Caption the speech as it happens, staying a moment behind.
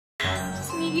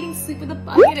eating soup with a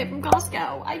bucket from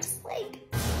Costco. I just like...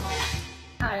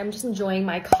 Hi, I'm just enjoying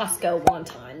my Costco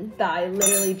wonton that I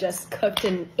literally just cooked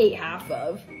and ate half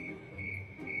of.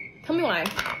 Tell me why.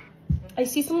 I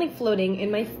see something floating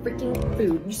in my freaking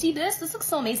food. You see this? This looks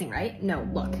so amazing, right? No,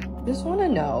 look. Just wanna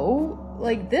know,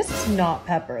 like, this is not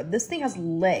pepper. This thing has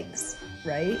legs,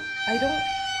 right?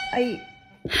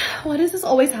 Why does this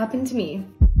always happen to me?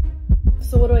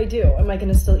 So what do? Am I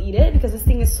gonna still eat it? Because this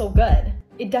thing is so good.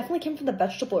 It definitely came from the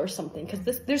vegetable or something,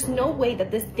 because there's no way that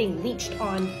this thing leached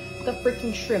on the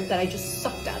freaking shrimp that I just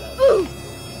sucked out of.